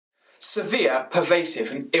Severe,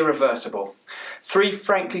 pervasive and irreversible. Three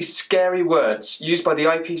frankly scary words used by the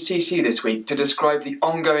IPCC this week to describe the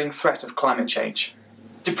ongoing threat of climate change.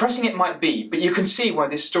 Depressing it might be, but you can see why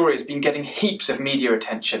this story has been getting heaps of media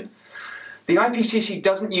attention. The IPCC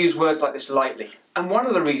doesn't use words like this lightly, and one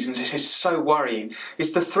of the reasons this is so worrying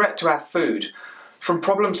is the threat to our food, from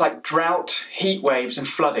problems like drought, heat waves and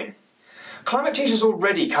flooding. Climate change is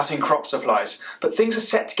already cutting crop supplies, but things are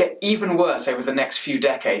set to get even worse over the next few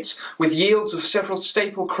decades, with yields of several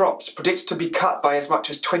staple crops predicted to be cut by as much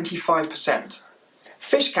as 25%.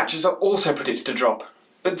 Fish catches are also predicted to drop,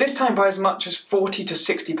 but this time by as much as 40 to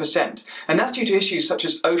 60%, and that's due to issues such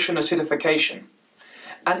as ocean acidification.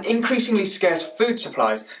 And increasingly scarce food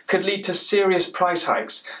supplies could lead to serious price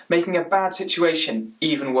hikes, making a bad situation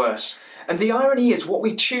even worse. And the irony is what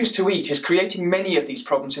we choose to eat is creating many of these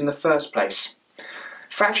problems in the first place.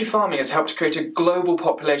 Factory farming has helped create a global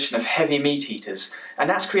population of heavy meat eaters, and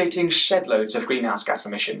that's creating shed loads of greenhouse gas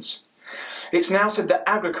emissions. It's now said that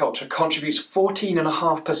agriculture contributes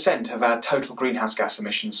 14.5% of our total greenhouse gas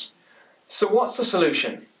emissions. So what's the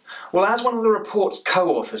solution? Well, as one of the report's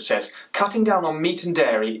co-authors says, cutting down on meat and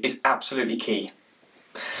dairy is absolutely key.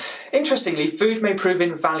 Interestingly, food may prove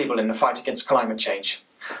invaluable in the fight against climate change.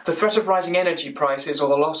 The threat of rising energy prices or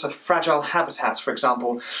the loss of fragile habitats, for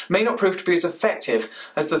example, may not prove to be as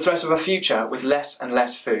effective as the threat of a future with less and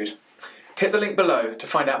less food. Hit the link below to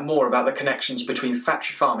find out more about the connections between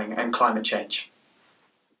factory farming and climate change.